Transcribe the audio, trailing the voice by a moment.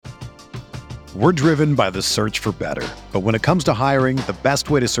We're driven by the search for better. But when it comes to hiring, the best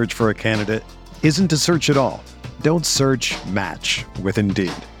way to search for a candidate isn't to search at all. Don't search, match with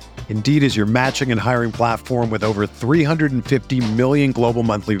Indeed. Indeed is your matching and hiring platform with over 350 million global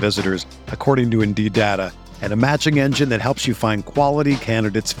monthly visitors, according to Indeed data, and a matching engine that helps you find quality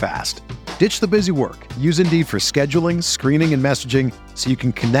candidates fast. Ditch the busy work. Use Indeed for scheduling, screening, and messaging so you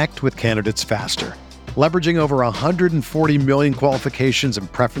can connect with candidates faster. Leveraging over 140 million qualifications and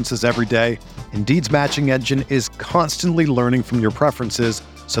preferences every day, Indeed's matching engine is constantly learning from your preferences,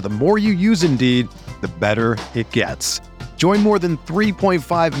 so the more you use Indeed, the better it gets. Join more than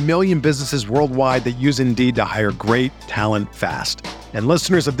 3.5 million businesses worldwide that use Indeed to hire great talent fast. And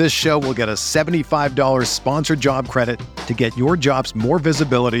listeners of this show will get a $75 sponsored job credit to get your jobs more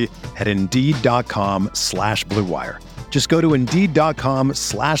visibility at Indeed.com/Blue Wire. Just go to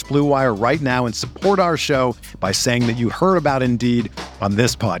Indeed.com/Blue Wire right now and support our show by saying that you heard about Indeed on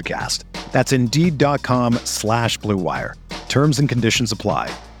this podcast. That's Indeed.com/Blue Wire. Terms and conditions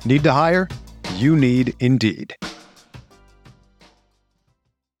apply. Need to hire? You need Indeed.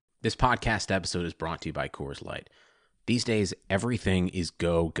 This podcast episode is brought to you by Coors Light. These days, everything is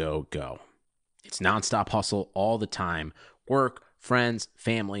go, go, go. It's nonstop hustle all the time. Work, friends,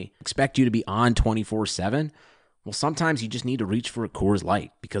 family, expect you to be on 24/7. Well, sometimes you just need to reach for a Coors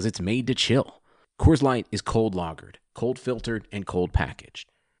Light because it's made to chill. Coors Light is cold lagered, cold filtered, and cold packaged.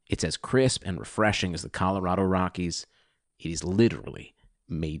 It's as crisp and refreshing as the Colorado Rockies. It is literally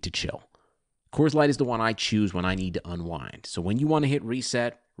made to chill. Coors Light is the one I choose when I need to unwind. So when you want to hit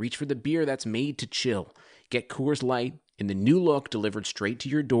reset, reach for the beer that's made to chill. Get Coors Light in the new look delivered straight to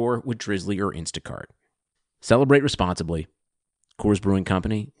your door with Drizzly or Instacart. Celebrate responsibly. Coors Brewing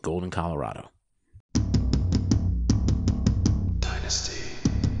Company, Golden, Colorado. Dynasty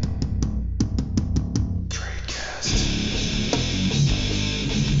Tradecast.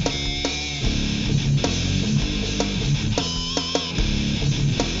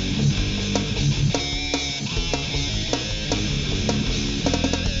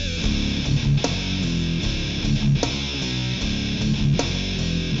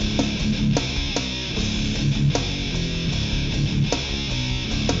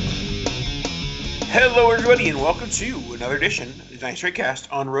 Hello, everybody, and welcome to another edition of the Dynasty Tradecast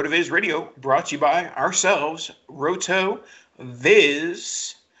on RotoViz Radio, brought to you by ourselves, RotoViz.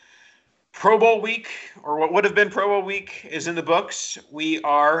 Pro Bowl week, or what would have been Pro Bowl week, is in the books. We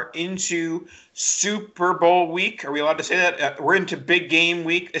are into Super Bowl week. Are we allowed to say that? We're into big game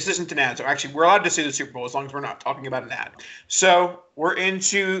week. This isn't an ad, so actually we're allowed to say the Super Bowl as long as we're not talking about an ad. So we're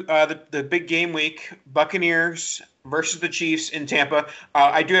into the big game week, Buccaneers versus the Chiefs in Tampa.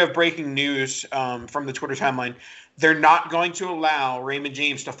 I do have breaking news from the Twitter timeline. They're not going to allow Raymond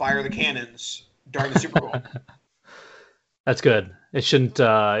James to fire the cannons during the Super Bowl. That's good. It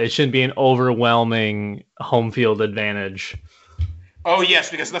shouldn't be an overwhelming home field advantage. Oh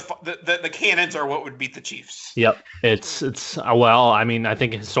yes, because the cannons are what would beat the Chiefs. Yep. It's well, I mean, I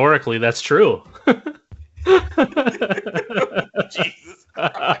think historically that's true. Jesus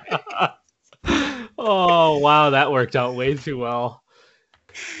Christ. Oh wow, that worked out way too well.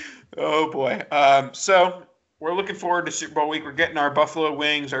 Oh boy. So we're looking forward to Super Bowl week. We're getting our buffalo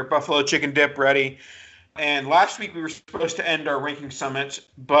wings, our buffalo chicken dip ready. And last week we were supposed to end our ranking summit,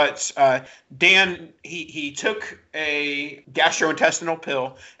 but Dan, he took a gastrointestinal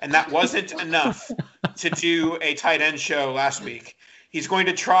pill, and that wasn't enough to do a tight end show last week. He's going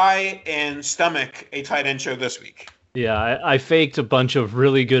to try and stomach a tight end show this week. Yeah, I faked a bunch of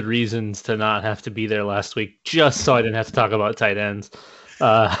really good reasons to not have to be there last week, just so I didn't have to talk about tight ends.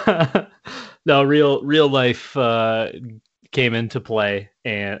 No, real life came into play,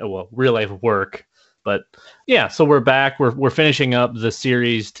 and real life work. But yeah, so we're back. We're finishing up the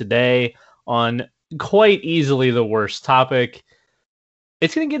series today on quite easily the worst topic.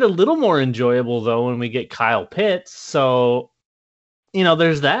 It's going to get a little more enjoyable, though, when we get Kyle Pitts. So,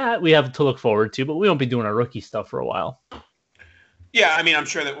 there's that we have to look forward to, but we won't be doing our rookie stuff for a while. Yeah, I mean, I'm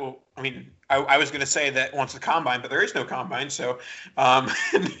sure that I was going to say that once the combine, but there is no combine, so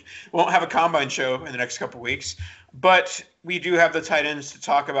won't have a combine show in the next couple weeks. But we do have the tight ends to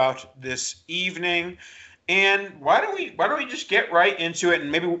talk about this evening. And why don't we just get right into it, and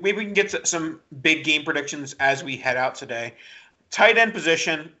maybe we can get some big game predictions as we head out today. Tight end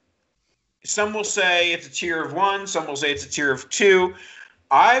position. Some will say it's a tier of 1. Some will say it's a tier of 2.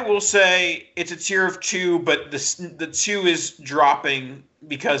 I will say it's a tier of 2, but the 2 is dropping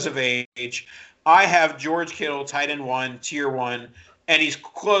because of age. I have George Kittle, tight end 1, tier 1, and he's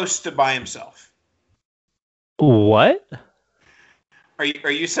close to by himself. What? Are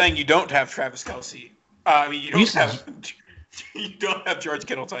you saying you don't have Travis Kelce? You don't have George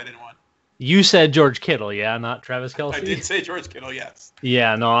Kittle tight end 1. You said George Kittle, yeah, not Travis Kelce. I did say George Kittle, yes.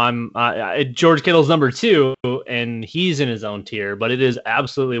 Yeah, no, George Kittle's number 2, and he's in his own tier, but it is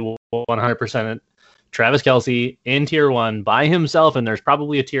absolutely 100% Travis Kelce in tier 1 by himself, and there's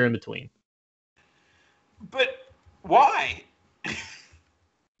probably a tier in between. But why?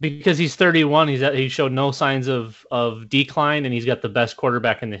 Because he's 31, he showed no signs of decline, and he's got the best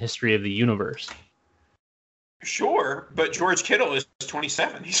quarterback in the history of the universe. Sure, but George Kittle is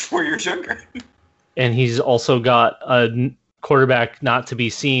 27. He's 4 years younger. And he's also got a quarterback not to be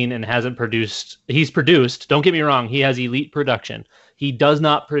seen and hasn't produced. He's produced. Don't get me wrong. He has elite production. He does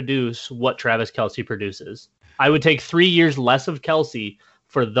not produce what Travis Kelce produces. I would take 3 years less of Kelce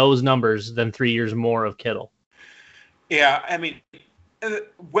for those numbers than 3 years more of Kittle. Yeah, I mean,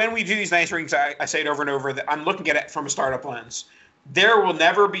 when we do these nice rings, I say it over and over that I'm looking at it from a startup lens. There will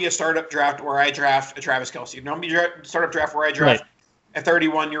never be a startup draft where I draft a Travis Kelce. There won't be a startup draft where I draft a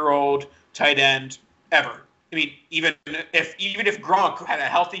 31-year-old tight end ever. I mean, even if Gronk had a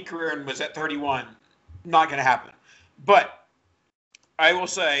healthy career and was at 31, not going to happen. But I will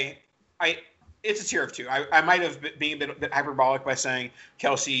say, it's a tier of 2. I might have been a bit hyperbolic by saying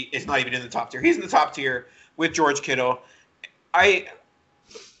Kelce is not even in the top tier. He's in the top tier with George Kittle.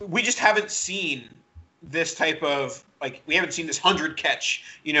 We just haven't seen this type of, like, we haven't seen this 100 catch,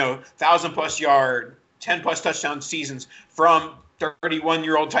 1,000+ yard, 10+ touchdown seasons from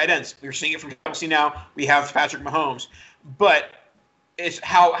 31-year-old tight ends. We're seeing it from Kelce now. We have Patrick Mahomes, but it's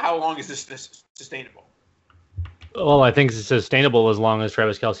how long is this sustainable? Well, I think it's sustainable as long as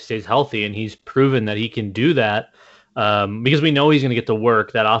Travis Kelce stays healthy, and he's proven that he can do that because we know he's going to get to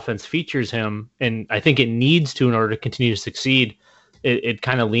work. That offense features him, and I think it needs to in order to continue to succeed. It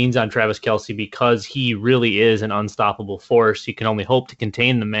kind of leans on Travis Kelce because he really is an unstoppable force. You can only hope to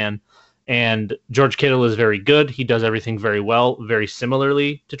contain the man. And George Kittle is very good. He does everything very well, very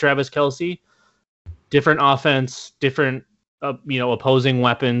similarly to Travis Kelce. Different offense, different opposing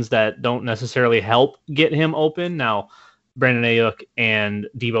weapons that don't necessarily help get him open. Now, Brandon Ayuk and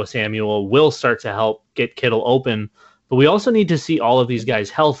Deebo Samuel will start to help get Kittle open, but we also need to see all of these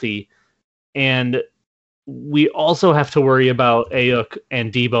guys healthy. And we also have to worry about Ayuk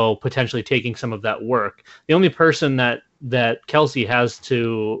and Deebo potentially taking some of that work. The only person that Kelce has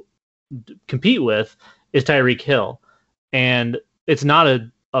to compete with is Tyreek Hill. And it's not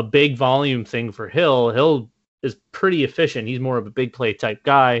a big volume thing for Hill. Hill is pretty efficient. He's more of a big play type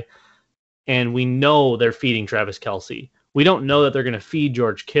guy. And we know they're feeding Travis Kelce. We don't know that they're going to feed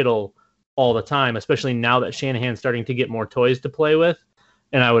George Kittle all the time, especially now that Shanahan's starting to get more toys to play with.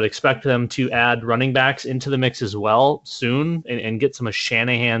 And I would expect them to add running backs into the mix as well soon and get some of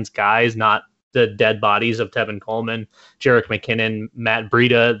Shanahan's guys, not the dead bodies of Tevin Coleman, Jerick McKinnon, Matt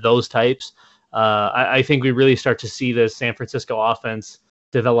Breida, those types. I think we really start to see this San Francisco offense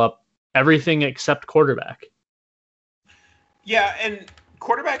develop everything except quarterback. Yeah, and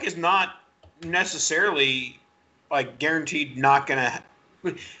quarterback is not necessarily like guaranteed not going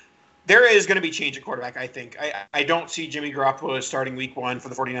to. There is going to be change at quarterback, I think. I don't see Jimmy Garoppolo starting week 1 for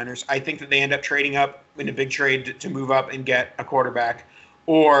the 49ers. I think that they end up trading up in a big trade to move up and get a quarterback.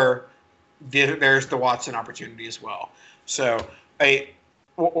 Or there's the Watson opportunity as well. So,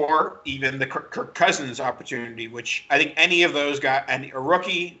 or even the Kirk Cousins opportunity, which I think any of those guys, a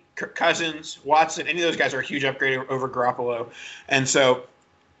rookie, Kirk Cousins, Watson, any of those guys are a huge upgrade over Garoppolo. And so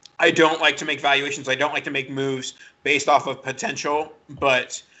I don't like to make valuations. I don't like to make moves based off of potential,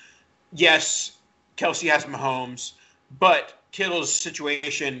 but yes, Kelce has Mahomes, but Kittle's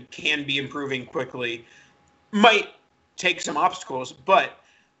situation can be improving quickly. Might take some obstacles, but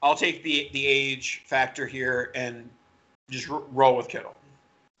I'll take the age factor here and just roll with Kittle.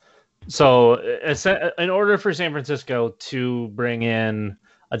 So in order for San Francisco to bring in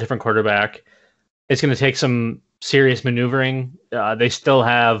a different quarterback, it's going to take some serious maneuvering. They still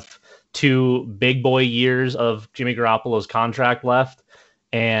have 2 big boy years of Jimmy Garoppolo's contract left.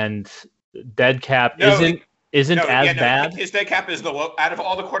 And dead cap isn't as bad. His dead cap is the low out of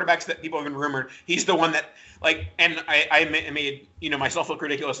all the quarterbacks that people have been rumored. He's the one that and I made myself look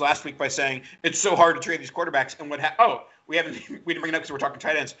ridiculous last week by saying it's so hard to trade these quarterbacks. And we didn't bring it up because we're talking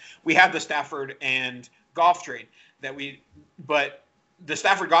tight ends. We have the Stafford and Goff trade but the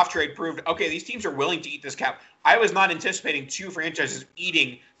Stafford Goff trade proved these teams are willing to eat this cap. I was not anticipating 2 franchises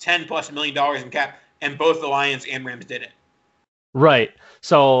eating $10+ million in cap, and both the Lions and Rams did it. Right.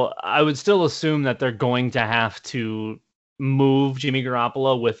 So I would still assume that they're going to have to move Jimmy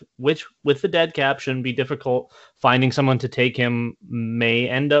Garoppolo with the dead cap. Shouldn't be difficult. Finding someone to take him may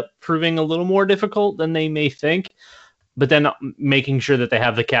end up proving a little more difficult than they may think. But then making sure that they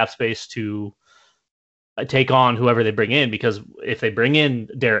have the cap space to take on whoever they bring in, because if they bring in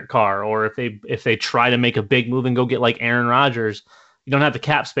Derek Carr, or if they try to make a big move and go get like Aaron Rodgers, you don't have the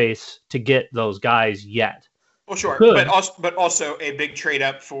cap space to get those guys yet. Well, sure, but also a big trade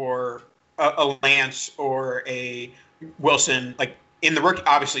up for a Lance or a Wilson, like in the rookie.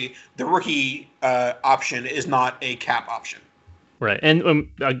 Obviously, the rookie option is not a cap option. Right, and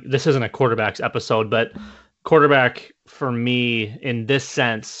this isn't a quarterbacks episode, but quarterback for me in this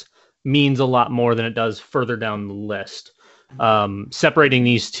sense means a lot more than it does further down the list. Separating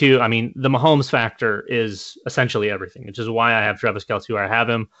these two, I mean, the Mahomes factor is essentially everything, which is why I have Travis Kelce where I have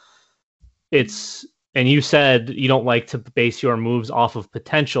him. And you said you don't like to base your moves off of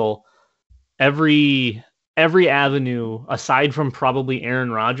potential. Every avenue, aside from probably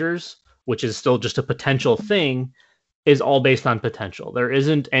Aaron Rodgers, which is still just a potential thing, is all based on potential. There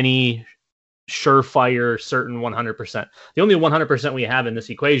isn't any surefire, certain 100%. The only 100% we have in this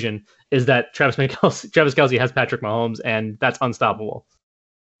equation is that Travis Kelce has Patrick Mahomes, and that's unstoppable.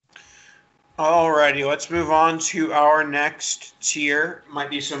 Alrighty, let's move on to our next tier. Might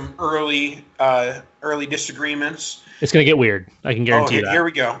be some early disagreements. It's going to get weird. I can guarantee that. Here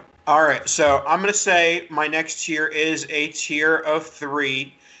we go. All right, so I'm going to say my next tier is a tier of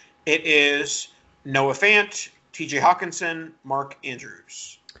 3. It is Noah Fant, TJ Hawkinson, Mark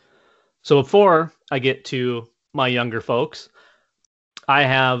Andrews. So before I get to my younger folks, I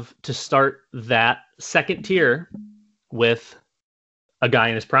have to start that second tier with a guy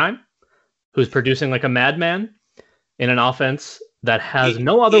in his prime who's producing like a madman in an offense that has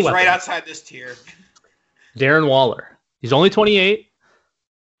no other weapon. He's right outside this tier. Darren Waller. He's only 28,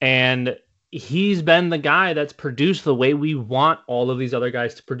 and he's been the guy that's produced the way we want all of these other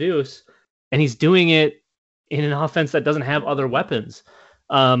guys to produce, and he's doing it in an offense that doesn't have other weapons.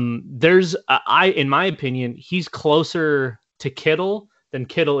 In my opinion, he's closer to Kittle than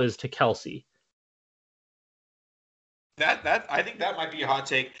Kittle is to Kelce. I think that might be a hot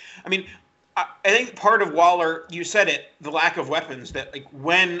take. I mean, I think part of Waller, you said it, the lack of weapons. That like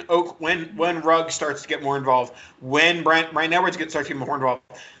when Ruggs starts to get more involved, when Bryan Edwards starts to get more involved,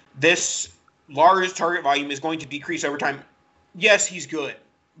 this large target volume is going to decrease over time. Yes, he's good,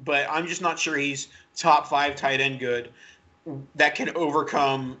 but I'm just not sure he's top 5 tight end good that can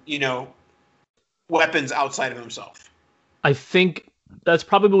overcome, weapons outside of himself. I think that's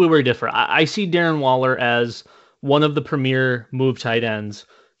probably where we differ. I see Darren Waller as one of the premier move tight ends.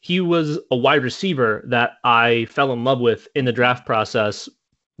 He was a wide receiver that I fell in love with in the draft process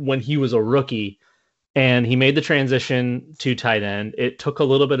when he was a rookie, and he made the transition to tight end. It took a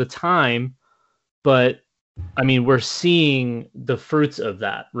little bit of time, but I mean, we're seeing the fruits of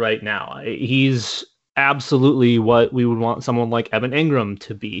that right now. He's absolutely what we would want someone like Evan Ingram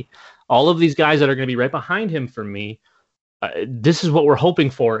to be. All of these guys that are going to be right behind him for me, this is what we're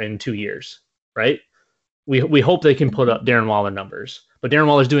hoping for in 2 years, right? We hope they can put up Darren Waller numbers, but Darren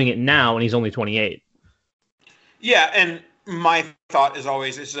Waller's doing it now, and he's only 28. Yeah, and my thought is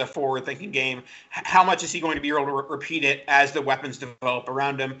always this is a forward-thinking game. How much is he going to be able to repeat it as the weapons develop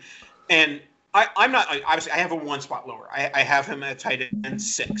around him? And I'm not, obviously, I have a 1 spot lower. I have him at tight end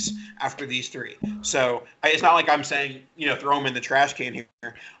 6 after these 3. So it's not like I'm saying, throw him in the trash can here.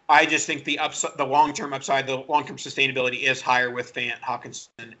 I just think the long-term upside, the long-term sustainability is higher with Fant,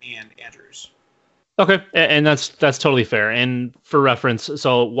 Hawkinson, and Andrews. Okay, and that's totally fair. And for reference,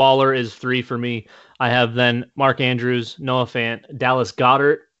 so Waller is 3 for me. I have then Mark Andrews, Noah Fant, Dallas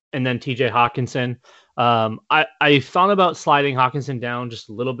Goedert, and then TJ Hawkinson. I thought about sliding Hawkinson down just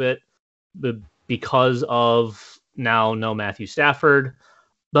a little bit because of now no Matthew Stafford,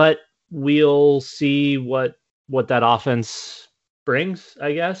 but we'll see what that offense brings,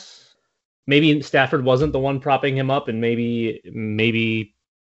 I guess. Maybe Stafford wasn't the one propping him up, and maybe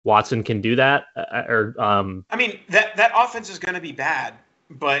Watson can do that. I mean, that offense is going to be bad,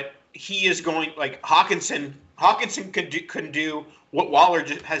 but he is going, like, Hawkinson could do what Waller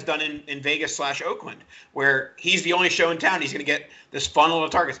has done in Vegas/Oakland, where he's the only show in town. He's going to get this funnel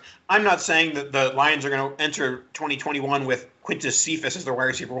of targets. I'm not saying that the Lions are going to enter 2021 with Quintus Cephas as their wide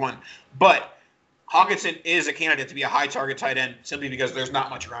receiver 1, but Hawkinson is a candidate to be a high target tight end simply because there's not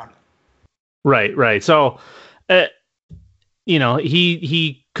much around him. Right. So,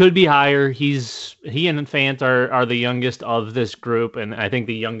 he could be higher. He and Fant are the youngest of this group, and I think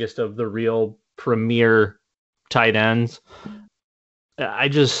the youngest of the real premier tight ends.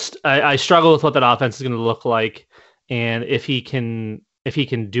 I struggle with what that offense is going to look like, and if he can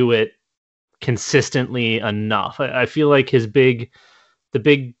do it consistently enough. I feel like the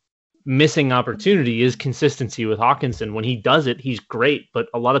big missing opportunity is consistency with Hawkinson. When he does it, he's great, but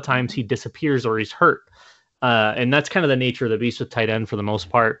a lot of times he disappears or he's hurt. And that's kind of the nature of the beast with tight end for the most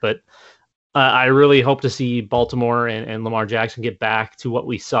part. But I really hope to see Baltimore and Lamar Jackson get back to what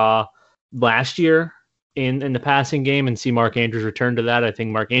we saw last year in the passing game and see Mark Andrews return to that. I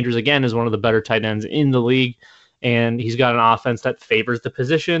think Mark Andrews, again, is one of the better tight ends in the league, and he's got an offense that favors the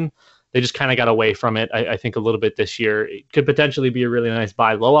position. They just kind of got away from it, I think, a little bit this year. It could potentially be a really nice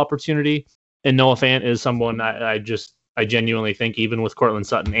buy low opportunity, and Noah Fant is someone I genuinely think, even with Cortland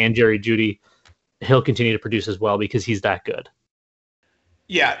Sutton and Jerry Jeudy, he'll continue to produce as well because he's that good.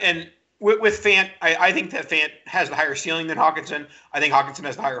 Yeah, and with Fant, I think that Fant has the higher ceiling than Hockenson. I think Hockenson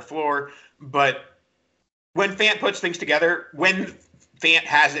has the higher floor. But when Fant puts things together, when Fant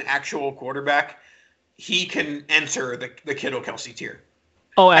has an actual quarterback, he can enter the Kittle-Kelsey tier.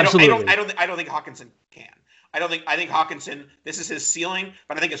 Oh, absolutely. I don't think Hockenson can. I think Hockenson, this is his ceiling,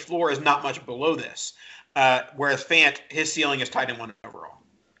 but I think his floor is not much below this. Whereas Fant, his ceiling is tight end 1 overall.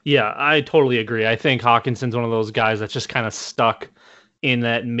 Yeah, I totally agree. I think Hawkinson's one of those guys that's just kind of stuck in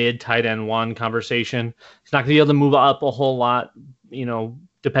that mid tight end 1 conversation. He's not going to be able to move up a whole lot,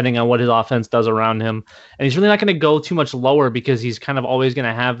 depending on what his offense does around him. And he's really not going to go too much lower because he's kind of always going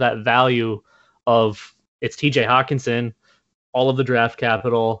to have that value of it's TJ Hockenson, all of the draft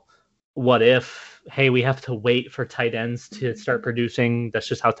capital. What if, hey, we have to wait for tight ends to start producing? That's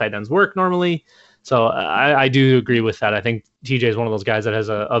just how tight ends work normally. So I do agree with that. I think TJ is one of those guys that has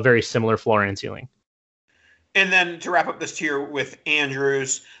a very similar floor and ceiling. And then to wrap up this tier with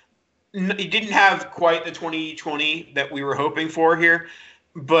Andrews, he didn't have quite the 2020 that we were hoping for here,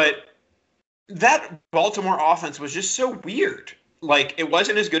 but that Baltimore offense was just so weird. Like, it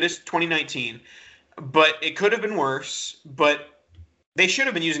wasn't as good as 2019, but it could have been worse, but they should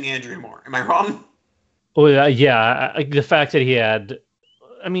have been using Andrew more. Am I wrong? Oh, yeah. The fact that he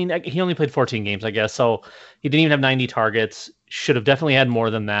only played 14 games, I guess, so he didn't even have 90 targets. Should have definitely had more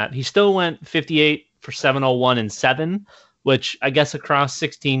than that. He still went 58 for 701 and 7, which I guess across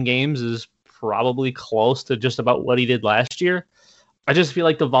 16 games is probably close to just about what he did last year. I just feel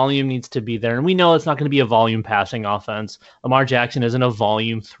like the volume needs to be there. And we know it's not going to be a volume passing offense. Lamar Jackson isn't a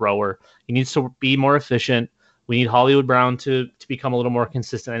volume thrower. He needs to be more efficient. We need Hollywood Brown to become a little more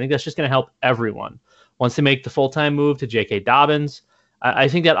consistent. I think that's just going to help everyone. Once they make the full-time move to J.K. Dobbins, I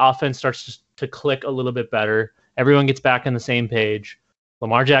think that offense starts to click a little bit better. Everyone gets back on the same page.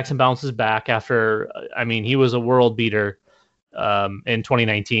 Lamar Jackson bounces back after, he was a world beater in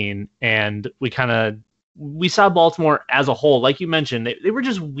 2019. And we saw Baltimore as a whole, like you mentioned, they were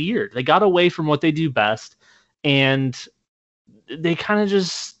just weird. They got away from what they do best. And they kind of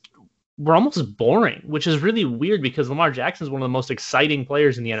just were almost boring, which is really weird because Lamar Jackson is one of the most exciting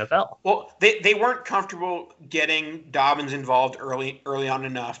players in the NFL. Well, they weren't comfortable getting Dobbins involved early on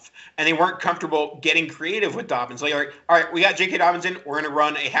enough, and they weren't comfortable getting creative with Dobbins. Like, all right, we got J.K. Dobbins in, we're going to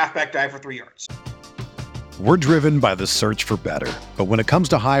run a halfback dive for 3 yards. We're driven by the search for better. But when it comes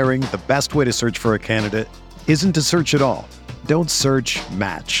to hiring, the best way to search for a candidate isn't to search at all. Don't search,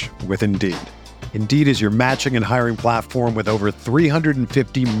 match with Indeed. Indeed is your matching and hiring platform with over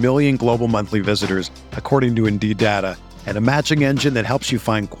 350 million global monthly visitors, according to Indeed data, and a matching engine that helps you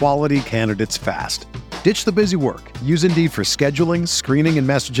find quality candidates fast. Ditch the busy work. Use Indeed for scheduling, screening, and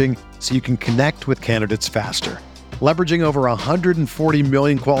messaging so you can connect with candidates faster. Leveraging over 140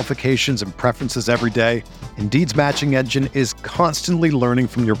 million qualifications and preferences every day, Indeed's matching engine is constantly learning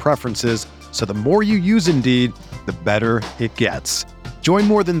from your preferences, so the more you use Indeed, the better it gets. Join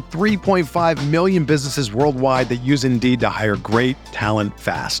more than 3.5 million businesses worldwide that use Indeed to hire great talent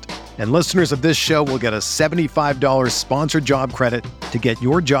fast. And listeners of this show will get a $75 sponsored job credit to get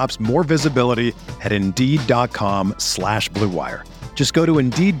your jobs more visibility at Indeed.com/Blue Wire. Just go to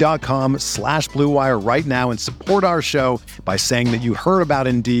Indeed.com/Blue Wire right now and support our show by saying that you heard about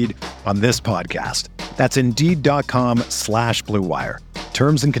Indeed on this podcast. That's Indeed.com/Blue Wire.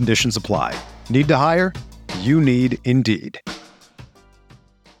 Terms and conditions apply. Need to hire? You need Indeed.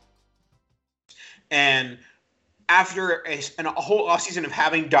 And after a whole offseason of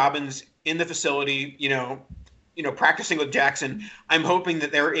having Dobbins in the facility, practicing with Jackson, I'm hoping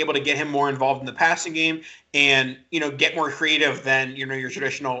that they're able to get him more involved in the passing game and, get more creative than, your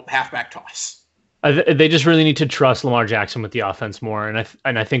traditional halfback toss. They just really need to trust Lamar Jackson with the offense more.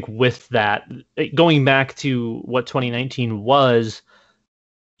 And I think with that, going back to what 2019 was,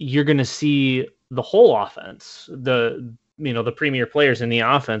 you're going to see the whole offense, the premier players in the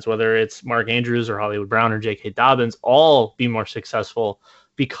offense, whether it's Mark Andrews or Hollywood Brown or J.K. Dobbins, all be more successful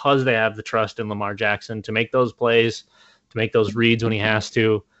because they have the trust in Lamar Jackson to make those plays, to make those reads when he has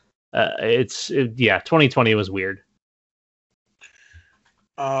to. 2020 was weird.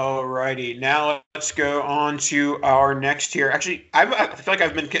 All righty. Now let's go on to our next tier. Actually, I feel like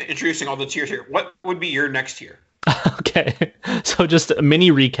I've been introducing all the tiers here. What would be your next tier? Okay, so just a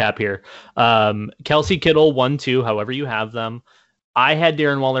mini recap here. Kelsey, Kittle, 1-2, however you have them. I had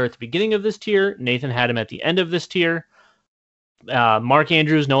Darren Waller at the beginning of this tier. Nathan had him at the end of this tier. Mark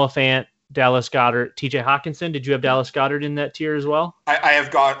Andrews, Noah Fant, Dallas Goedert, TJ Hockenson. Did you have Dallas Goedert in that tier as well? I have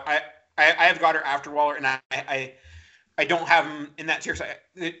Goedert after Waller, and I don't have him in that tier. So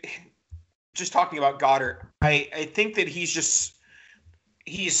just talking about Goedert, I think that he's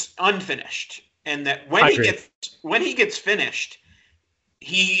unfinished, and that when he gets finished,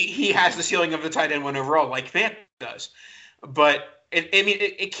 he has the ceiling of the tight end one overall, like Fant does. But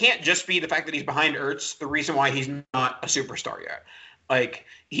it can't just be the fact that he's behind Ertz the reason why he's not a superstar yet. Like,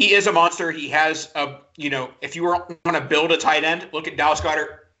 he is a monster. He has if you want to build a tight end, look at Dallas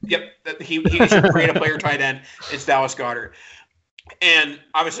Goedert. Yep, he should create a player tight end. It's Dallas Goedert. And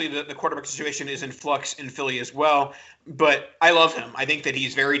obviously the quarterback situation is in flux in Philly as well. But I love him. I think that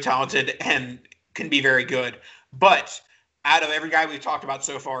he's very talented and can be very good. But out of every guy we've talked about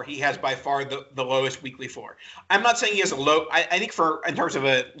so far, he has by far the lowest weekly floor. I'm not saying he has a low. I think in terms of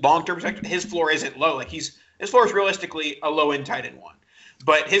a long-term perspective, his floor isn't low. Like, his floor is realistically a low-end tight end one.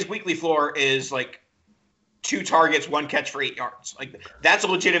 But his weekly floor is like 2 targets, 1 catch for 8 yards. Like, that's a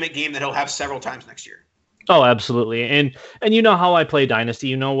legitimate game that he'll have several times next year. Oh, absolutely. And you know how I play Dynasty.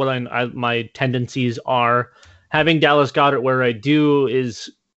 You know what my tendencies are. Having Dallas Goedert where I do is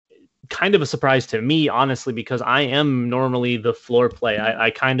kind of a surprise to me, honestly, because I am normally the floor play. I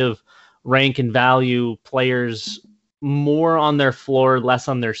kind of rank and value players more on their floor, less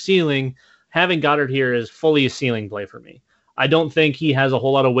on their ceiling. Having Goedert here is fully a ceiling play for me. I don't think he has a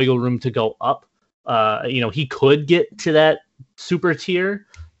whole lot of wiggle room to go up. He could get to that super tier,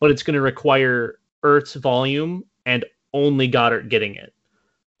 but it's going to require Ertz volume and only Goedert getting it,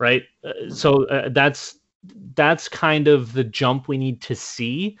 right? So that's kind of the jump we need to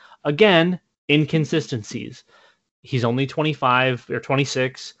see. Again, inconsistencies. He's only 25 or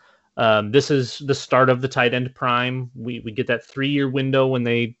 26. This is the start of the tight end prime. We get that 3-year window when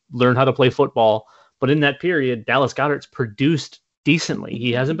they learn how to play football. But in that period, Dallas Goedert's produced decently.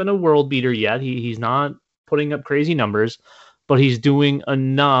 He hasn't been a world beater yet. He's not putting up crazy numbers, but he's doing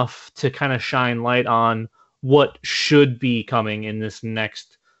enough to kind of shine light on what should be coming in this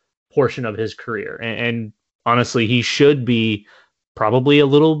next portion of his career. And honestly, he should be probably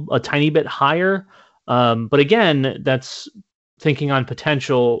a tiny bit higher. But again, that's thinking on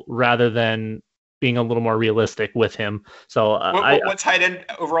potential rather than being a little more realistic with him. So what tight end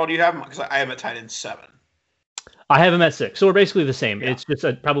overall do you have him? Because I have him at tight end 7. I have him at 6. So we're basically the same. Yeah. It's just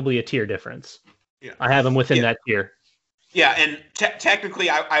probably a tier difference. Yeah. I have him within that tier. Yeah, and technically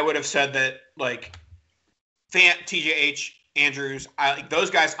I would have said that, like, Fant, TJH, Andrews, like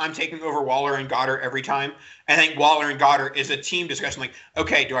those guys I'm taking over Waller and Goedert every time. I think Waller and Goedert is a team discussion. Like,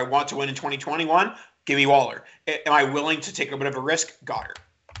 okay, do I want to win in 2021? Give me Waller. Am I willing to take a bit of a risk? Goedert.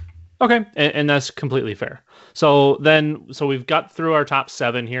 Okay, and that's completely fair. So we've got through our top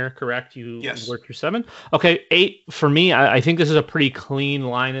 7 here, correct? Yes. Worked through 7. Okay, 8 for me. I think this is a pretty clean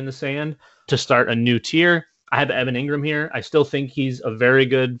line in the sand to start a new tier. I have Evan Ingram here. I still think he's a very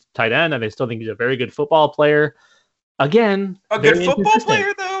good tight end, and I still think he's a very good football player. Again, a good football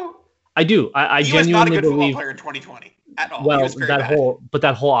player, though. I do. I he genuinely was not a good believe, football player in 2020 at all. Well, he was very bad.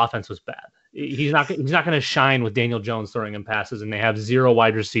 that whole offense was bad. He's not going to shine with Daniel Jones throwing him passes, and they have 0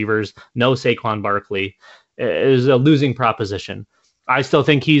 wide receivers, no Saquon Barkley. It is a losing proposition. I still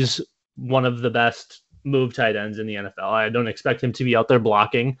think he's one of the best move tight ends in the NFL. I don't expect him to be out there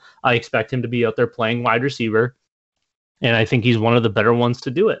blocking. I expect him to be out there playing wide receiver, and I think he's one of the better ones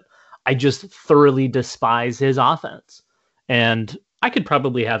to do it. I just thoroughly despise his offense, and I could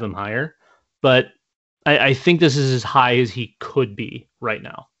probably have him higher, but I think this is as high as he could be right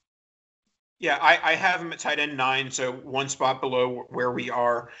now. Yeah, I have him at tight end 9, so 1 spot below where we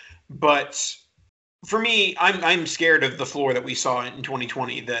are. But for me, I'm scared of the floor that we saw in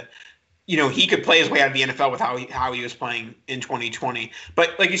 2020. That he could play his way out of the NFL with how he was playing in 2020.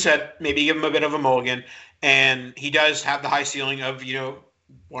 But like you said, maybe give him a bit of a mulligan, and he does have the high ceiling of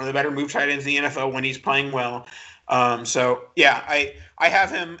one of the better move tight ends in the NFL when he's playing well. So yeah, I have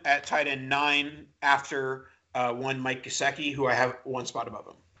him at tight end 9 after one Mike Gesicki, who I have 1 spot above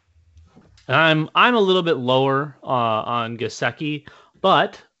him. I'm a little bit lower on Gesicki,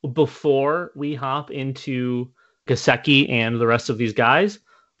 but before we hop into Gesicki and the rest of these guys,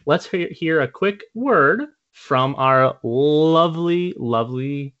 let's hear a quick word from our lovely,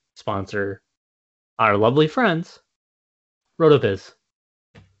 lovely sponsor, our lovely friends, RotoViz.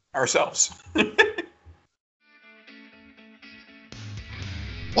 Ourselves.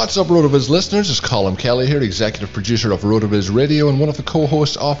 What's up, RotoViz listeners? It's Colin Kelly here, executive producer of RotoViz Radio and one of the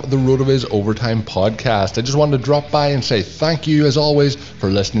co-hosts of the RotoViz Overtime podcast. I just wanted to drop by and say thank you, as always, for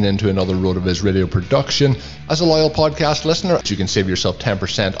listening in to another RotoViz Radio production. As a loyal podcast listener, you can save yourself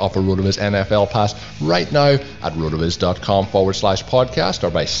 10% off a RotoViz NFL pass right now at rotoviz.com/podcast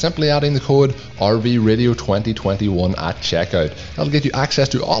or by simply adding the code RVRadio2021 at checkout. That'll get you access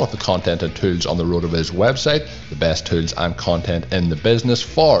to all of the content and tools on the RotoViz website, the best tools and content in the business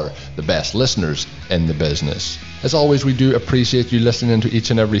for the best listeners in the business. As always, we do appreciate you listening to each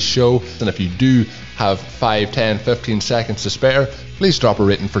and every show, and if you do have 5, 10, 15 seconds to spare, please drop a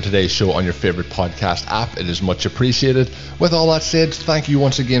rating for today's show on your favorite podcast app. It is much appreciated. With all that said, thank you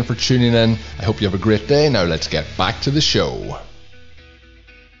once again for tuning in. I hope you have a great day. Now let's get back to the show.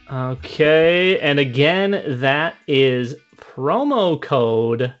 Okay, and again, that is promo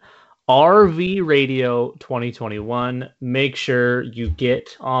code RV Radio 2021. Make sure you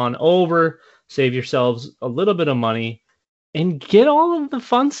get on over, save yourselves a little bit of money, and get all of the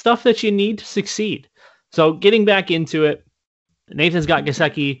fun stuff that you need to succeed. So getting back into it, Nathan's got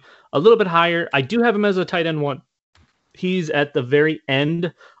Gesicki a little bit higher. I do have him as a tight end 1. He's at the very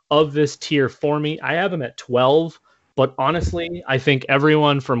end of this tier for me. I have him at 12, but honestly, I think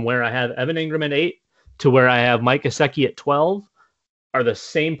everyone from where I have Evan Ingram at 8 to where I have Mike Gesicki at 12 are the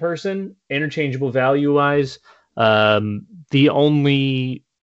same person, interchangeable value-wise. The only,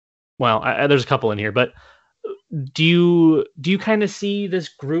 well, there's a couple in here, but do you kind of see this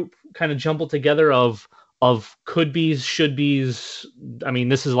group kind of jumble together of could be's, should be's? I mean,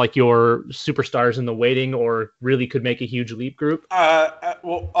 this is like your superstars in the waiting, or really could make a huge leap group.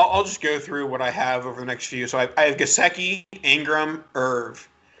 Well, I'll just go through what I have over the next few. So I have Gesicki, Ingram, Irv,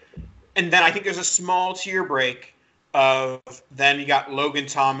 and then I think there's a small tier break of then you got Logan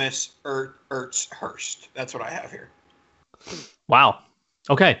Thomas, Ertz, Hurst. That's what I have here. Wow.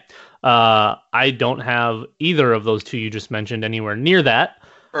 Okay. I don't have either of those two you just mentioned anywhere near that.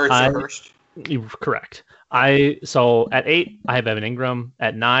 Ertz or Hurst. You're correct. So at 8, I have Evan Ingram.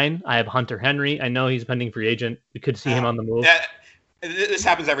 At 9, I have Hunter Henry. I know he's a pending free agent. We could see him on the move. This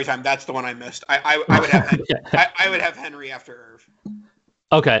happens every time. That's the one I missed. I would have Henry. I would have Henry after Irv.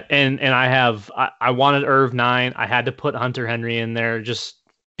 Okay, and I wanted Irv 9. I had to put Hunter Henry in there just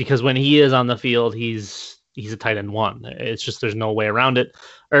because when he is on the field, he's a tight end 1. It's just there's no way around it.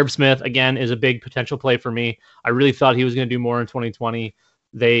 Irv Smith, again, is a big potential play for me. I really thought he was going to do more in 2020.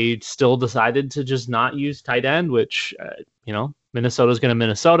 They still decided to just not use tight end, which, Minnesota's going to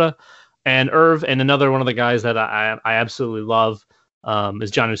Minnesota. And Irv, and another one of the guys that I absolutely love is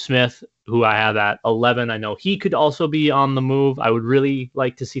Jonnu Smith, who I have at 11. I know he could also be on the move. I would really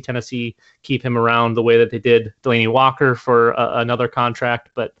like to see Tennessee keep him around the way that they did Delaney Walker for another contract,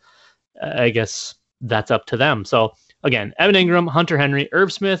 but I guess that's up to them. So again, Evan Ingram, Hunter Henry,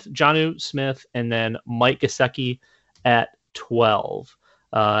 Irv Smith, Jonnu Smith, and then Mike Gesicki at 12.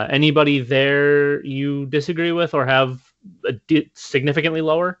 Anybody there you disagree with or have significantly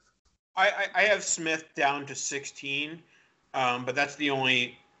lower? I have Smith down to 16. But that's the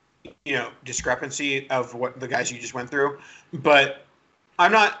only, discrepancy of what the guys you just went through. But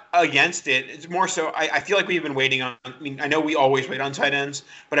I'm not against it. It's more so I feel like we've been waiting on. I mean, I know we always wait on tight ends,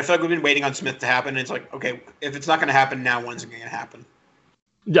 but I feel like we've been waiting on Smith to happen. And it's like, okay, if it's not going to happen now, when's it going to happen?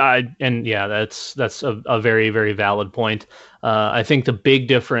 That's a very, very valid point. I think the big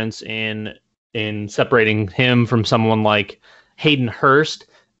difference in separating him from someone like Hayden Hurst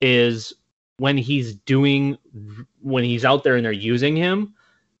is when he's out there and they're using him,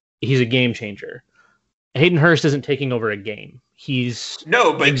 he's a game changer. Hayden Hurst isn't taking over a game.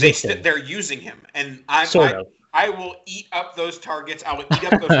 They're using him, and I will eat up those targets. I will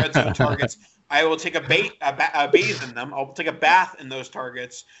eat up those red zone targets. I will take a bathe in them. I'll take a bath in those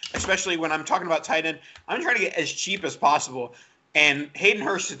targets, especially when I'm talking about tight end. I'm trying to get as cheap as possible, and Hayden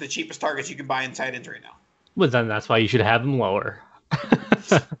Hurst is the cheapest targets you can buy in tight ends right now. Well, then that's why you should have him lower.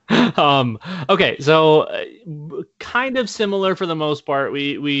 Okay, so kind of similar for the most part.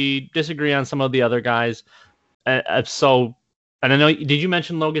 We disagree on some of the other guys. And I know, did you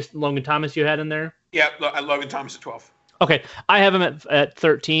mention Logan Thomas you had in there? Yeah, Logan Thomas at 12. Okay, I have him at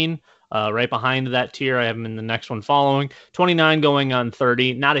 13. Right behind that tier, I have him in the next one following. 29 going on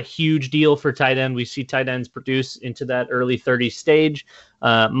 30. Not a huge deal for tight end. We see tight ends produce into that early 30s stage.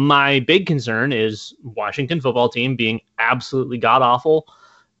 My big concern is Washington football team being absolutely god-awful.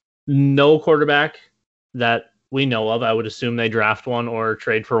 No quarterback that we know of. I would assume they draft one or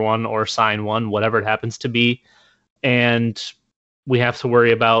trade for one or sign one, whatever it happens to be. And we have to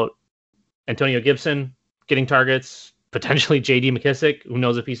worry about Antonio Gibson getting targets, potentially J.D. McKissick, who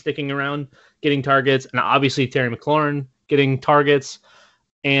knows if he's sticking around, getting targets, and obviously Terry McLaurin getting targets.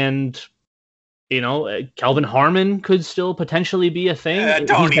 And, Kelvin Harmon could still potentially be a thing.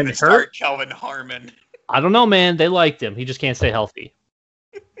 Don't even start Kelvin Harmon. I don't know, man. They liked him. He just can't stay healthy.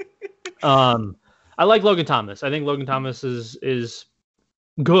 I like Logan Thomas. I think Logan Thomas is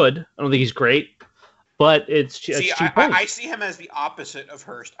good. I don't think he's great, but it's cheap. I see him as the opposite of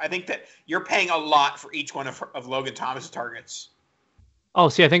Hurst. I think that you're paying a lot for each one of Logan Thomas's targets. Oh,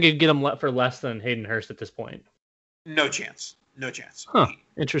 see, I think you'd get him for less than Hayden Hurst at this point. No chance. Huh.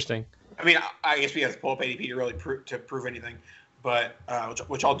 Interesting. I mean, I guess we have to pull up ADP to really prove anything, but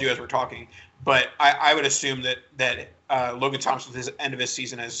which I'll do as we're talking. But I would assume that Logan Thomas at the end of his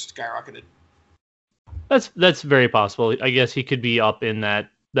season has skyrocketed. That's very possible. I guess he could be up in that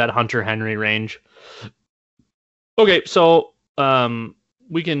Hunter Henry range. Okay, so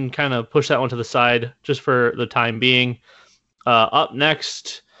we can kind of push that one to the side just for the time being. Up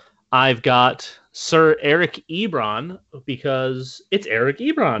next, I've got Sir Eric Ebron, because it's Eric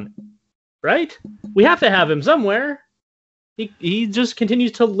Ebron, right? We have to have him somewhere. He just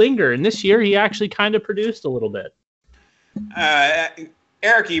continues to linger, and this year he actually kind of produced a little bit.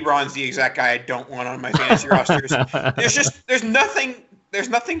 Eric Ebron's the exact guy I don't want on my fantasy rosters. There's nothing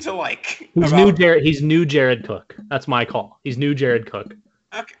to like. He's new Jared Cook. That's my call. He's new Jared Cook.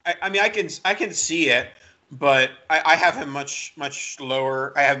 Okay. I mean, I can see it, but I have him much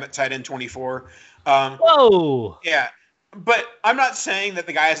lower. I have him at tight end 24. Whoa. Yeah, but I'm not saying that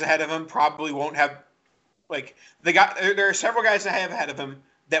the guys ahead of him probably won't have there are several guys I have ahead of him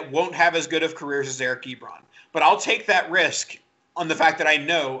that won't have as good of careers as Eric Ebron. But I'll take that risk on the fact that I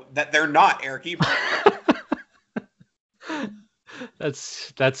know that they're not Eric Ebron.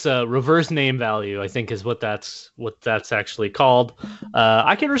 That's a reverse name value, I think, is what that's actually called.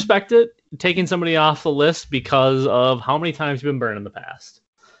 I can respect it, taking somebody off the list because of how many times you've been burned in the past.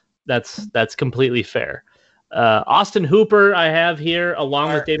 That's completely fair. Austin Hooper I have here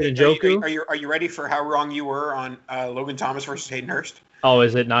along with David Njoku. Are you ready for how wrong you were on Logan Thomas versus Hayden Hurst? Oh,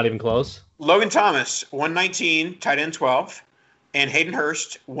 is it not even close? Logan Thomas 119, tight end 12, and Hayden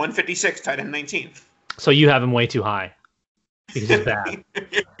Hurst 156, tight end 19. So you have him way too high. Because he's bad.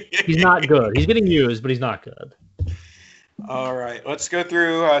 He's not good. He's getting used, but he's not good. All right, let's go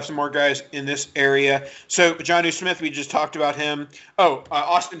through some more guys in this area. So Jonnu Smith, we just talked about him. Oh,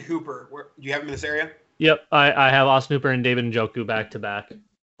 Austin Hooper. Do you have him in this area? Yep, I have Austin Hooper and David Njoku back to back.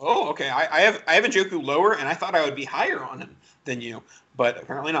 Oh, okay. I have Njoku lower, and I thought I would be higher on him than you, but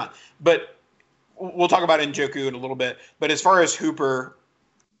apparently not. But we'll talk about Njoku in a little bit. But as far as Hooper,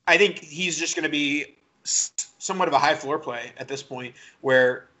 I think he's just going to be somewhat of a high floor play at this point,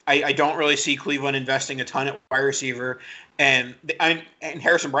 where I don't really see Cleveland investing a ton at wide receiver, and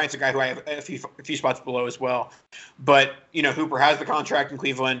Harrison Bryant's a guy who I have a few spots below as well. But Hooper has the contract in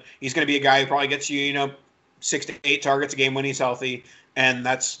Cleveland. He's going to be a guy who probably gets you 6 to 8 targets a game when he's healthy, and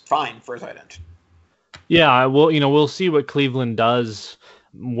that's fine for a tight end. Yeah, we'll see what Cleveland does,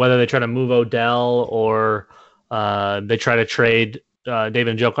 whether they try to move Odell or they try to trade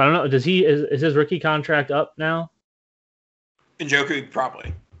David Njoku. I don't know. Is his rookie contract up now? Njoku,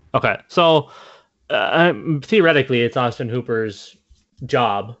 probably. Okay, so theoretically, it's Austin Hooper's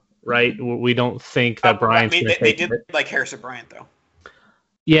job, right? We don't think that Bryant's going to take it. They did like Harrison Bryant, though.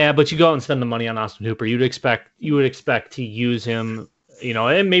 Yeah, but you go out and spend the money on Austin Hooper. You would expect to use him,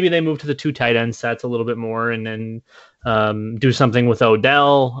 and maybe they move to the 2 tight end sets a little bit more, and then do something with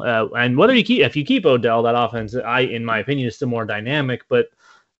Odell. And if you keep Odell, that offense, in my opinion, is still more dynamic. But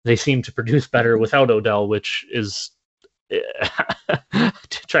they seem to produce better without Odell, which is to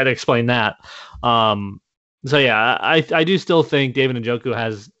try to explain that. So yeah, I do still think David Njoku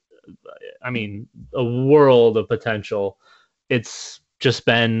has, a world of potential. It's just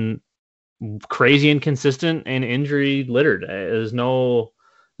been crazy inconsistent and injury littered. There's no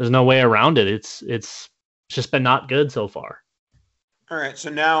way around it. It's just been not good so far. All right, so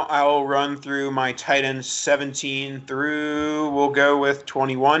now I'll run through my tight ends 17 through, we'll go with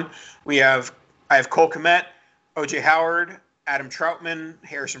 21. I have Cole Kmet, OJ Howard, Adam Troutman,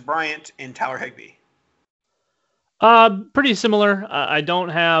 Harrison Bryant, and Tyler Higbee. Pretty similar. I don't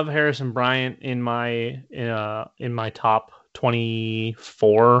have Harrison Bryant in my top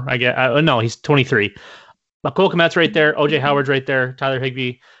 24. I guess. No, he's 23. Cole Kmet's right there. OJ Howard's right there. Tyler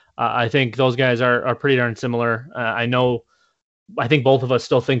Higbee. I think those guys are pretty darn similar. I think both of us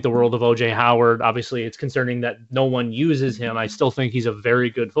still think the world of OJ Howard. Obviously, it's concerning that no one uses him. I still think he's a very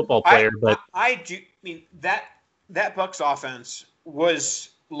good football player. I do. I mean, that Bucs offense was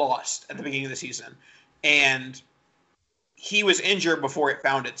lost at the beginning of the season, and he was injured before it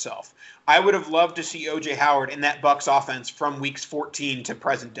found itself. I would have loved to see OJ Howard in that Bucs offense from weeks 14 to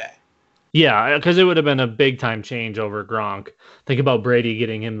present day. Yeah, because it would have been a big time change over Gronk. Think about Brady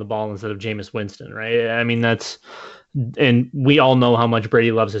getting him the ball instead of Jameis Winston, right? I mean, and we all know how much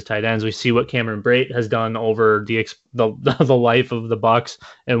Brady loves his tight ends. We see what Cameron Brate has done over the life of the Bucs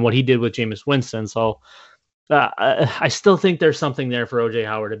and what he did with Jameis Winston. So I still think there's something there for OJ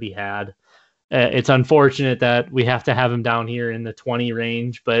Howard to be had. It's unfortunate that we have to have him down here in the 20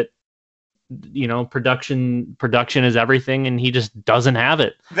 range, but production is everything, and he just doesn't have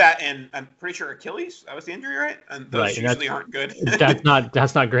it. That, and I'm pretty sure Achilles, that was the injury, right? And those usually aren't good.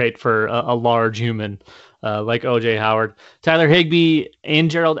 that's not great for a large human like OJ Howard. Tyler Higbee and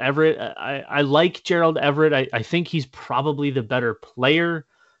Gerald Everett. I like Gerald Everett. I think he's probably the better player,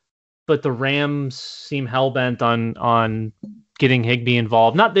 but the Rams seem hell-bent on getting Higbee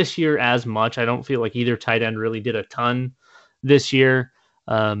involved. Not this year as much. I don't feel like either tight end really did a ton this year.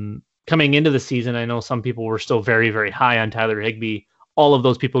 Coming into the season, I know some people were still very, very high on Tyler Higbee. All of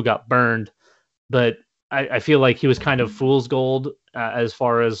those people got burned, but I feel like he was kind of fool's gold as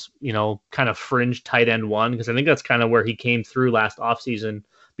far as, kind of fringe tight end one, because I think that's kind of where he came through last offseason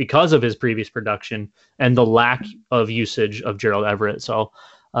because of his previous production and the lack of usage of Gerald Everett. So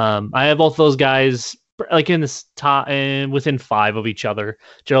I have both those guys like in this top and within 5 of each other.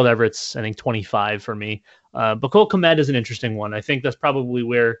 Gerald Everett's, I think, 25 for me. But Cole Kmet is an interesting one. I think that's probably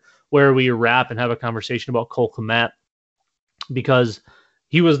where we wrap and have a conversation about Cole Kmet, because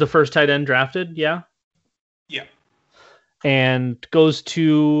he was the first tight end drafted. Yeah. Yeah. And goes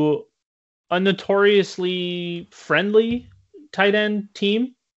to a notoriously friendly tight end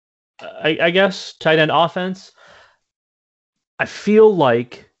team, I guess, tight end offense. I feel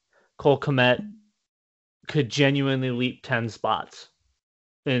like Cole Kmet could genuinely leap 10 spots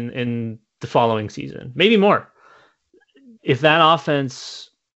in the following season, maybe more. If that offense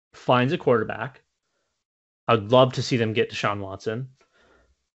finds a quarterback, I'd love to see them get Deshaun Watson.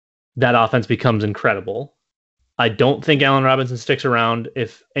 That offense becomes incredible. I don't think Allen Robinson sticks around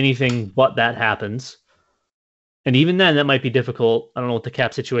if anything but that happens. And even then, that might be difficult. I don't know what the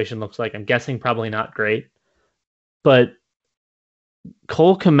cap situation looks like. I'm guessing probably not great. But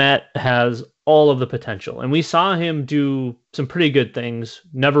Cole Kmet has all of the potential, and we saw him do some pretty good things.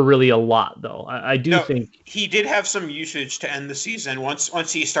 Never really a lot, though. I think he did have some usage to end the season.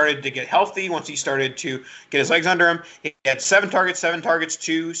 Once he started to get healthy, once he started to get his legs under him, he had 7 targets,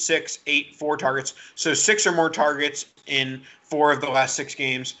 2, 6, 8, 4 targets. So 6 or more targets in 4 of the last 6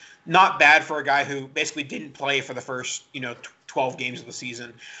 games. Not bad for a guy who basically didn't play for the first 12 games of the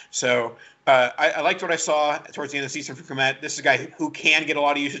season. So I liked what I saw towards the end of the season for Kmet. This is a guy who can get a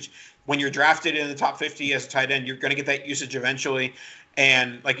lot of usage. When you're drafted in the top 50 as a tight end, you're going to get that usage eventually.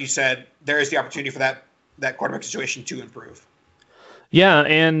 And like you said, there is the opportunity for that quarterback situation to improve. Yeah,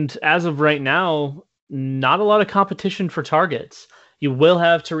 and as of right now, not a lot of competition for targets. You will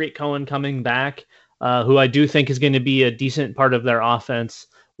have Tariq Cohen coming back, who I do think is going to be a decent part of their offense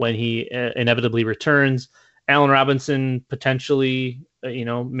when he inevitably returns. Allen Robinson potentially,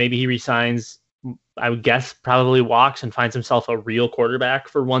 maybe he resigns. I would guess probably walks and finds himself a real quarterback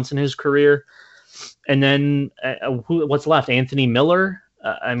for once in his career. And then what's left? Anthony Miller.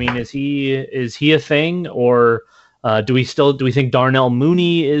 Is he a thing, or do we think Darnell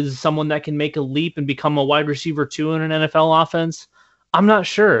Mooney is someone that can make a leap and become a wide receiver 2 in an NFL offense? I'm not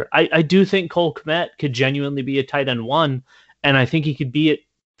sure. I do think Cole Kmet could genuinely be a tight end 1, and I think he could be it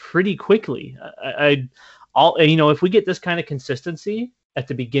pretty quickly. If we get this kind of consistency at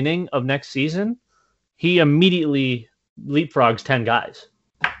the beginning of next season, he immediately leapfrogs 10 guys.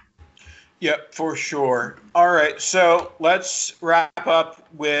 Yep, for sure. All right, so let's wrap up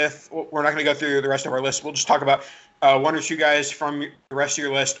with, we're not going to go through the rest of our list. We'll just talk about 1 or 2 guys from the rest of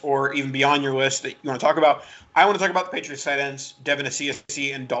your list, or even beyond your list, that you want to talk about. I want to talk about the Patriots tight ends, Devin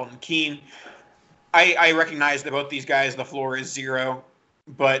Asiasi and Dalton Keene. I recognize that both these guys, the floor is 0,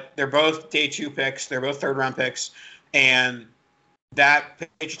 but they're both day 2 picks. They're both 3rd-round picks, and that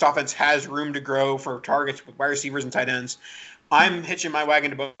Patriots offense has room to grow for targets with wide receivers and tight ends. I'm hitching my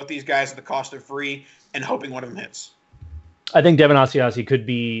wagon to both these guys at the cost of free and hoping one of them hits. I think Devin Asiasi could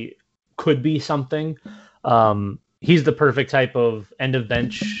be something. He's the perfect type of end of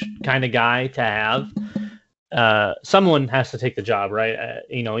bench kind of guy to have. Someone has to take the job, right?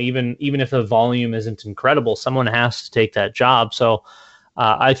 Even if the volume isn't incredible, someone has to take that job. So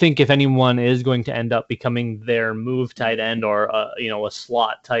I think if anyone is going to end up becoming their move tight end or a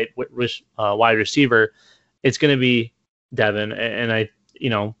slot type wide receiver, it's going to be Devin. And I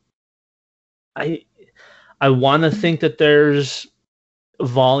want to think that there's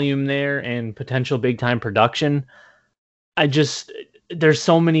volume there and potential big time production. There's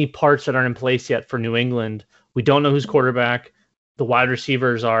so many parts that aren't in place yet for New England. We don't know who's quarterback. The wide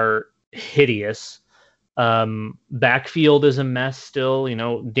receivers are hideous. Backfield is a mess still.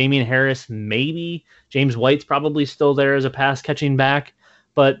 Damian Harris, maybe. James White's probably still there as a pass catching back.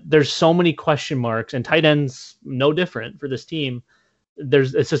 But there's so many question marks, and tight ends no different for this team.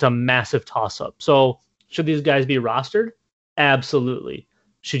 It's just a massive toss-up. So should these guys be rostered? Absolutely.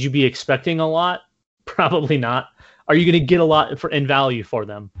 Should you be expecting a lot? Probably not. Are you going to get a lot in value for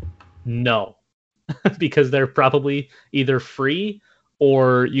them? No, because they're probably either free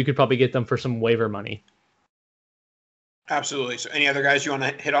or you could probably get them for some waiver money. Absolutely. So any other guys you want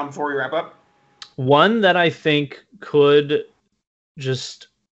to hit on before we wrap up? One that I think could just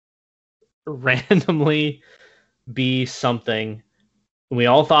randomly be something. We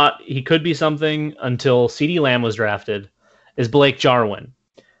all thought he could be something until CeeDee Lamb was drafted, is Blake Jarwin.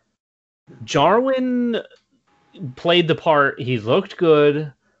 Jarwin played the part. He looked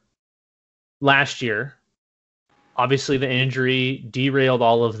good last year. Obviously, the injury derailed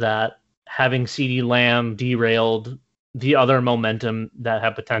all of that. Having CeeDee Lamb derailed the other momentum that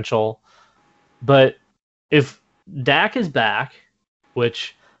had potential. But if Dak is back,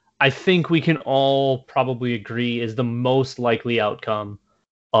 which I think we can all probably agree is the most likely outcome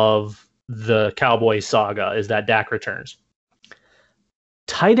of the Cowboys saga, is that Dak returns.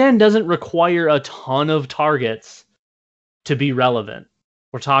 Tight end doesn't require a ton of targets to be relevant.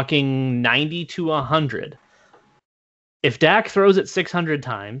 We're talking 90 to 100. If Dak throws it 600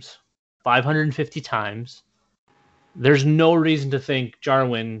 times, 550 times, there's no reason to think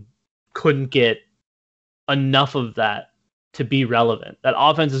Jarwin couldn't get enough of that to be relevant. That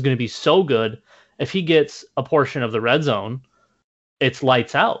offense is going to be so good. If he gets a portion of the red zone, it's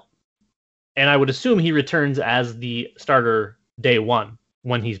lights out. And I would assume he returns as the starter day one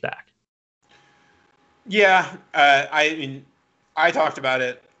when he's back. Yeah, I talked about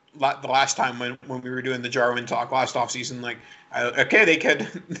it the last time when we were doing the Jarwin talk last offseason.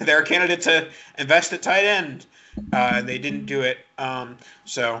 They're a candidate to invest at tight end. They didn't do it.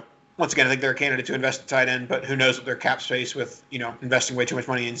 So once again, I think they're a candidate to invest at tight end, but who knows what their cap space with, investing way too much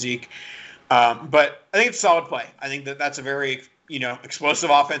money in Zeke. But I think it's a solid play. I think that's a very, explosive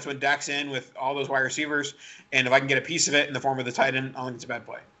offense when Dak's in with all those wide receivers. And if I can get a piece of it in the form of the tight end, I don't think it's a bad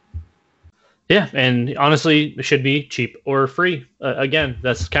play. Yeah, and honestly, it should be cheap or free. Again,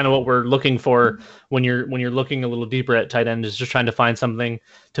 that's kind of what we're looking for when you're looking a little deeper at tight end, is just trying to find something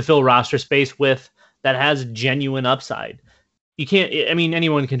to fill roster space with that has genuine upside. You can't,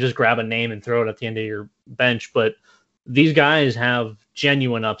 anyone can just grab a name and throw it at the end of your bench, but these guys have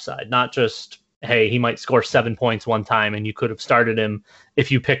genuine upside, not just, hey, he might score 7 points one time and you could have started him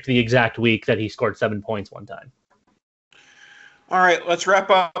if you picked the exact week that he scored 7 points one time. All right, let's wrap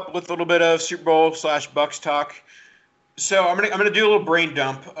up with a little bit of Super Bowl / Bucks talk. So I'm gonna do a little brain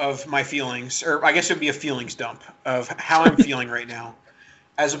dump of my feelings, or I guess it would be a feelings dump of how I'm feeling right now.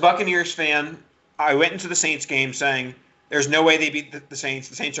 As a Buccaneers fan, I went into the Saints game saying there's no way they beat the Saints.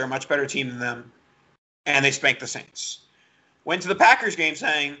 The Saints are a much better team than them, and they spanked the Saints. Went to the Packers game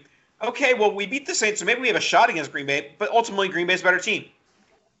saying, okay, well, we beat the Saints, so maybe we have a shot against Green Bay, but ultimately Green Bay's a better team.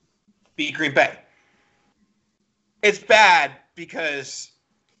 Beat Green Bay. It's bad because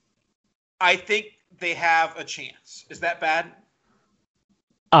I think they have a chance. Is that bad?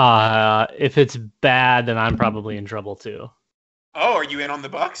 If it's bad, then I'm probably in trouble too. Oh, are you in on the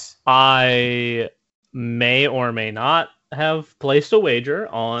Bucks? I may or may not have placed a wager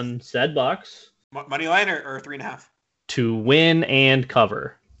on said Bucks. Money line or 3.5? To win and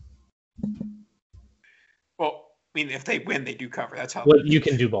cover. Well, if they win, they do cover. That's how. Well, you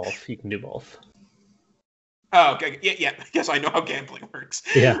can do both. You can do both. Oh, okay. Yeah. Yes, I know how gambling works.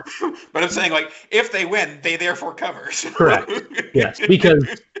 Yeah. But I'm saying, if they win, they therefore cover. So. Correct. Yes,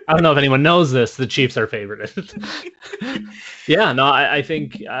 because I don't know if anyone knows this, the Chiefs are favored. Yeah, no, I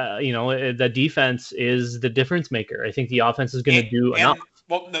think, the defense is the difference maker. I think the offense is going to do enough.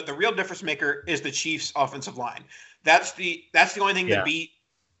 Well, the real difference maker is the Chiefs' offensive line. That's the only thing that beat,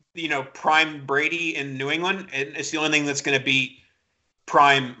 prime Brady in New England, and it's the only thing that's going to beat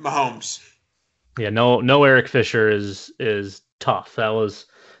prime Mahomes. Yeah, no Eric Fisher is tough. That was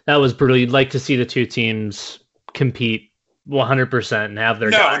brutal. You'd like to see the two teams compete 100% and have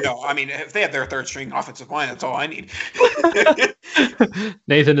their guys. No. If they have their third string offensive line, that's all I need.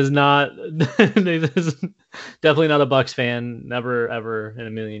 Nathan is definitely not a Bucks fan. Never, ever in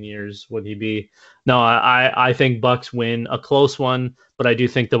a million years would he be. No, I think Bucks win a close one, but I do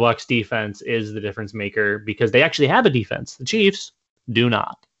think the Bucks defense is the difference maker because they actually have a defense. The Chiefs do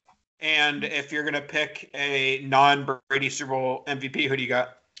not. And if you're going to pick a non-Brady Super Bowl MVP, who do you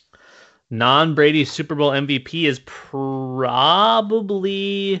got? Non-Brady Super Bowl MVP is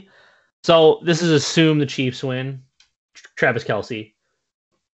probably... So this is assume the Chiefs win. Travis Kelce.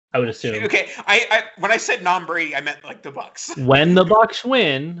 I would assume. Okay, I when I said non-Brady, I meant like the Bucs. When the Bucs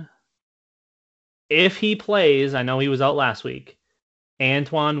win, if he plays, I know he was out last week,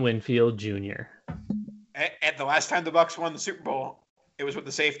 Antoine Winfield Jr. At the last time the Bucs won the Super Bowl, it was with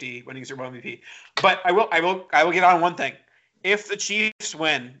the safety winning Super Bowl MVP. But I will get on one thing. If the Chiefs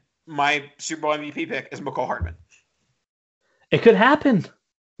win, my Super Bowl MVP pick is McCall Hardman. It could happen,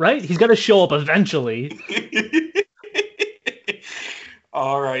 right? He's got to show up eventually.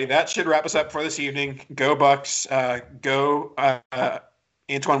 All righty, that should wrap us up for this evening. Go Bucs. Go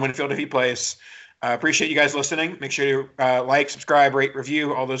Antoine Winfield if he plays. Appreciate you guys listening. Make sure to like, subscribe, rate,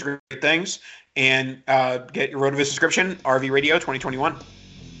 review, all those great things. And get your RotoViz subscription, RV Radio 2021.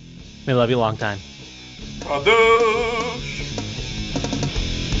 We love you long time. Kadosh!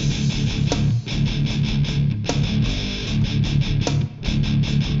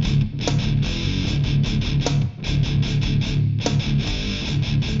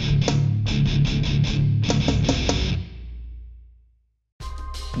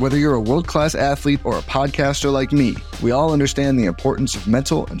 Whether you're a world-class athlete or a podcaster like me, we all understand the importance of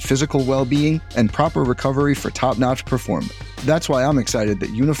mental and physical well-being and proper recovery for top-notch performance. That's why I'm excited that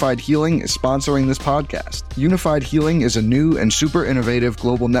Unified Healing is sponsoring this podcast. Unified Healing is a new and super innovative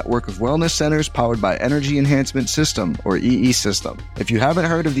global network of wellness centers powered by Energy Enhancement System, or EE System. If you haven't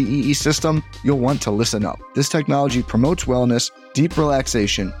heard of the EE System, you'll want to listen up. This technology promotes wellness, deep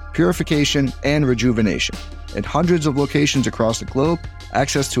relaxation, purification, and rejuvenation. In hundreds of locations across the globe,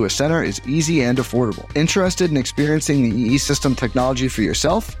 access to a center is easy and affordable. Interested in experiencing the EE System technology for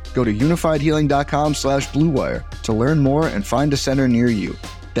yourself? Go to unifiedhealing.com/bluewire to learn more and find a center near you.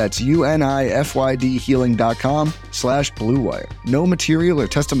 That's unifydhealing.com/bluewire. No material or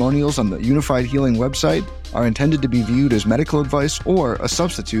testimonials on the Unified Healing website are intended to be viewed as medical advice or a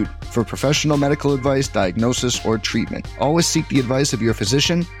substitute for professional medical advice, diagnosis, or treatment. Always seek the advice of your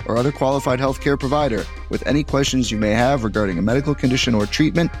physician or other qualified healthcare provider with any questions you may have regarding a medical condition or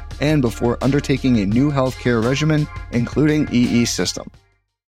treatment and before undertaking a new healthcare regimen, including EE System.